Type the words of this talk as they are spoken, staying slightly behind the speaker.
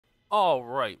All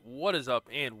right, what is up,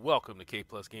 and welcome to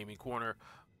KplusGaming Corner.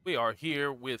 We are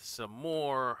here with some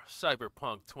more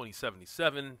Cyberpunk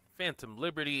 2077, Phantom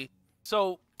Liberty.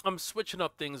 So, I'm switching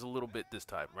up things a little bit this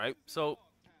time, right? So,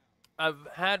 I've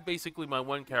had basically my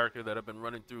one character that I've been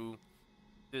running through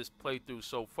this playthrough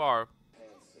so far.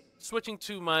 Switching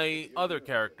to my other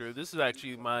character, this is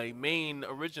actually my main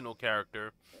original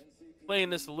character, playing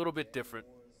this a little bit different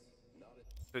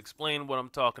to explain what I'm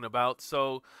talking about.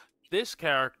 So, this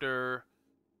character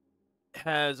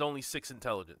has only 6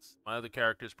 intelligence. My other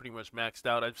character is pretty much maxed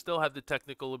out. I still have the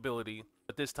technical ability,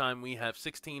 but this time we have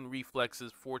 16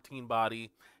 reflexes, 14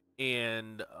 body,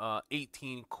 and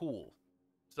 18 cool.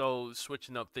 So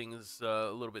switching up things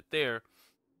a little bit there.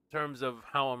 In terms of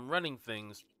how I'm running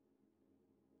things,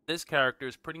 this character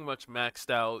is pretty much maxed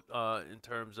out in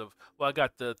terms of, well, I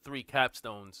got the 3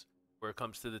 capstones where it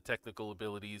comes to the technical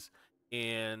abilities,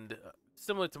 and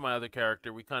similar to my other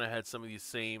character, we kind of had some of these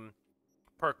same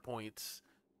perk points,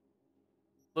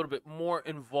 a little bit more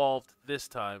involved this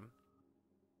time.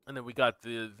 And then we got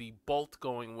the bolt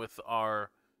going with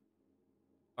our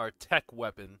tech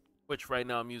weapon, which right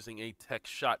now I'm using a tech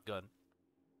shotgun.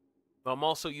 But I'm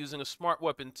also using a smart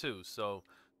weapon too, so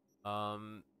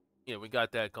we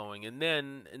got that going. And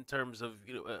then in terms of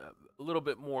a little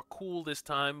bit more cool this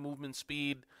time, movement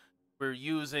speed, we're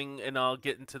using, and I'll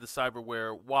get into the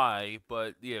cyberware why,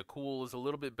 but yeah, cool is a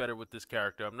little bit better with this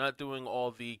character. I'm not doing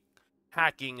all the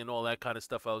hacking and all that kind of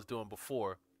stuff I was doing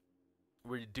before.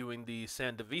 We're doing the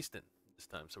Sandevistan this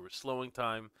time, so we're slowing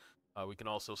time. We can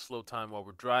also slow time while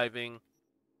we're driving.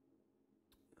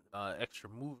 Extra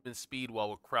movement speed while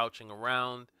we're crouching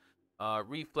around.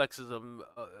 Reflexes, I'm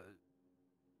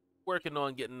working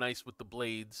on getting nice with the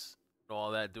blades and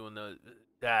all that, doing the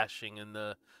dashing and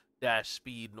the dash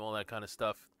speed and all that kind of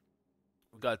stuff.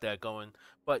 We got that going.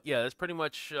 But yeah, that's pretty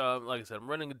much, like I said, I'm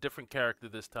running a different character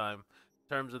this time.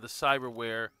 In terms of the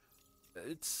cyberware,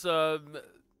 it's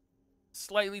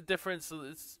slightly different. So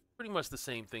it's pretty much the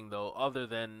same thing, though, other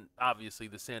than, obviously,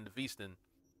 the Sandavistan.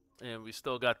 And we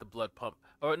still got the blood pump.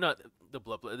 Or not the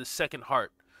the second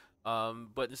heart.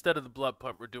 But instead of the blood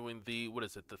pump, we're doing the, what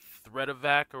is it, the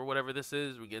thread-evac or whatever this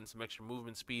is. We're getting some extra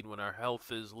movement speed when our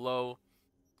health is low.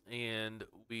 And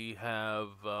we have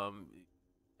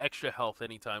extra health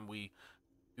anytime we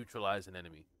neutralize an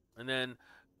enemy. And then,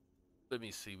 let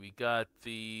me see, we got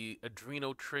the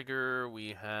adrenal trigger,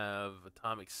 we have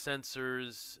atomic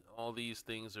sensors. All these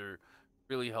things are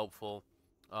really helpful.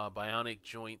 Bionic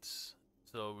joints,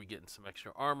 so we're getting some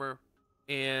extra armor.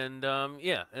 And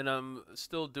yeah, and I'm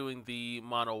still doing the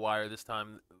mono wire this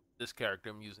time. This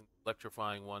character, I'm using the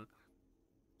electrifying one.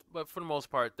 But for the most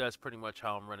part, that's pretty much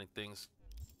how I'm running things.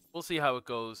 We'll see how it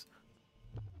goes.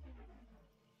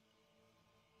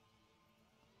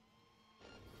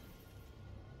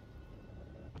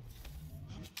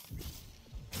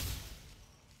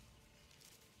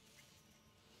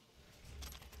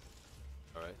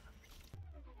 All right.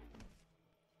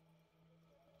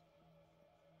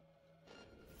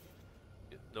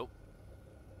 Nope.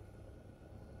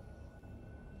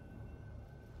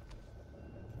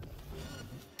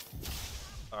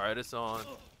 All right, it's on.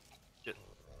 Shit.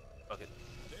 Fuck it.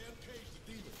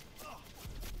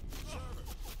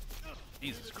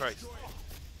 Jesus Christ.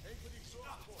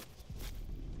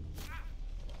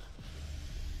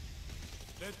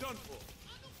 They're done for.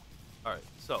 All right,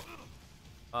 so,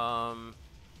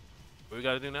 what we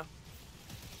gotta do now?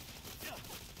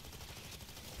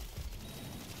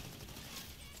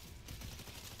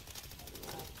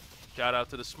 Shout out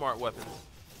to the smart weapons.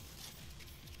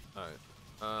 All right,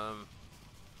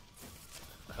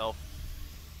 the health.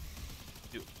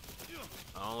 Dude,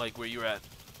 I don't like where you're at.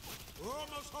 We're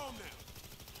almost home now.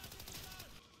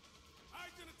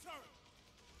 Eyes in the turret.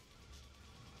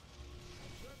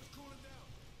 Weather's cooling down.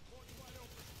 Port wide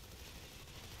open.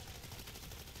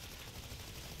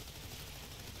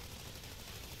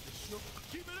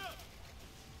 Keep it up.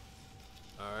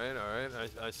 All right, all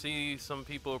right. I see some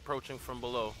people approaching from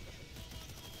below.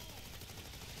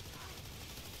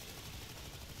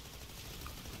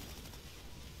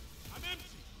 I'm empty.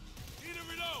 Need a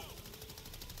reload.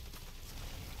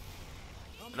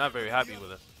 I'm not very happy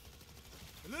with us.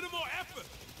 A little more effort.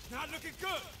 It's not looking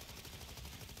good.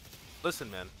 Listen,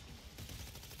 man.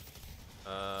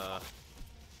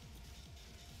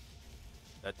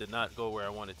 That did not go where I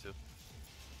wanted to.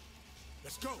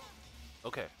 Let's go.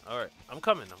 Okay, all right. I'm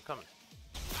coming. I'm coming.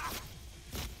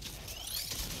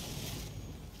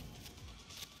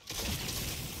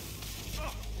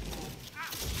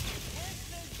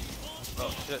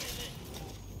 Oh shit.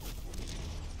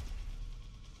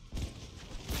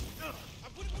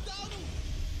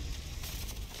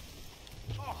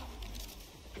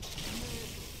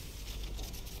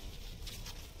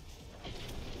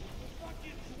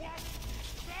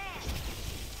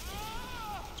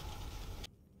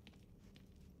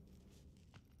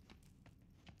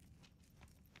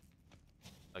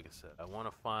 like I said, I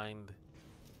want to find.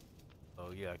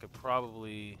 Oh yeah, I could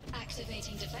probably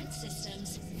Activating defense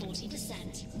systems,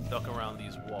 40%. duck around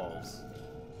these walls.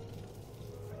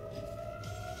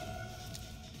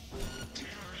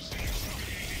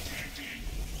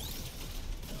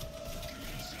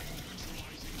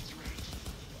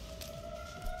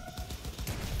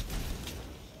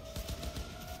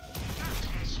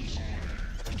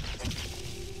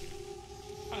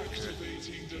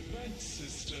 Activating defense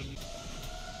system.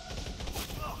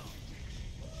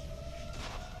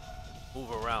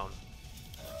 Move around.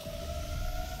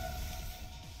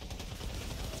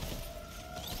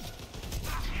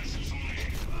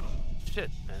 Shit,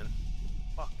 man.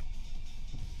 Fuck.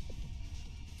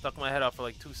 Stuck my head out for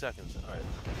like 2 seconds. Alright.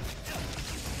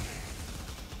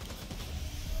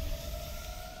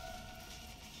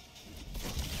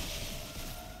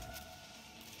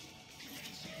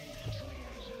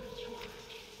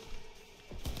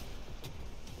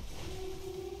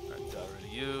 Alright, got rid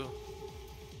of you.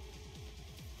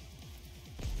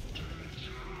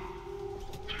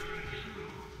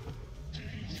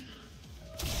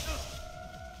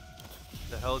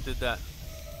 The hell did that?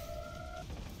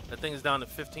 That thing is down to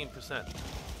 15%.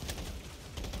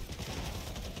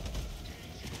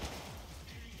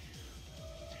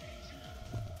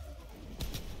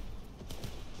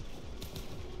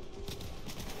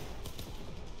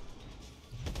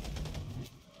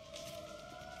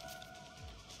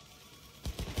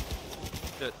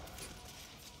 Shit.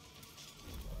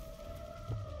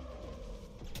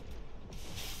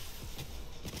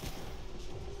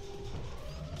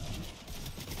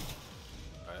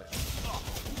 Alright.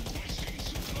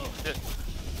 Shit.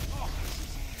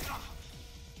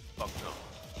 Fuck no.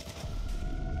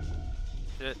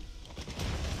 Shit.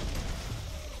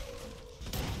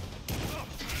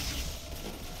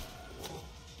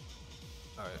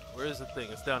 Alright, where is the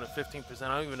thing? It's down to 15%. I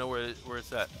don't even know where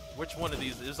it's at. Which one of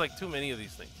these? There's like too many of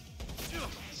these things.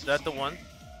 Is that the one?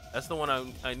 That's the one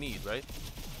I need, right?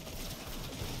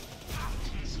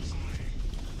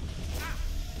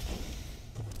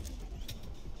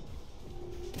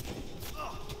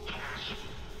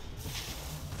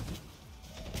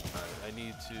 Alright, I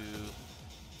need to...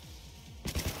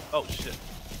 Oh, shit.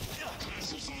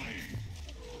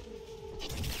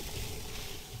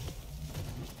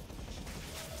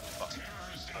 Fuck.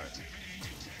 Alright.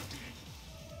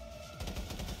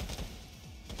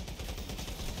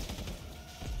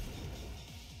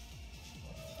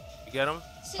 You get him?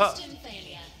 Huh. System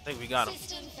failure. I think we got him.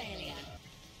 System failure.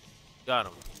 Got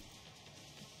him.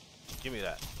 Give me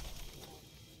that.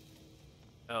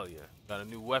 Hell yeah. Got a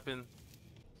new weapon.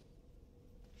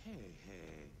 Hey,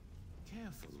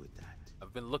 careful with that.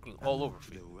 I've been looking all over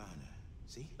for The you. runner,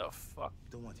 see? The fuck?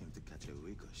 Don't want him to catch a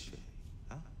ricochet,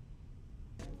 huh?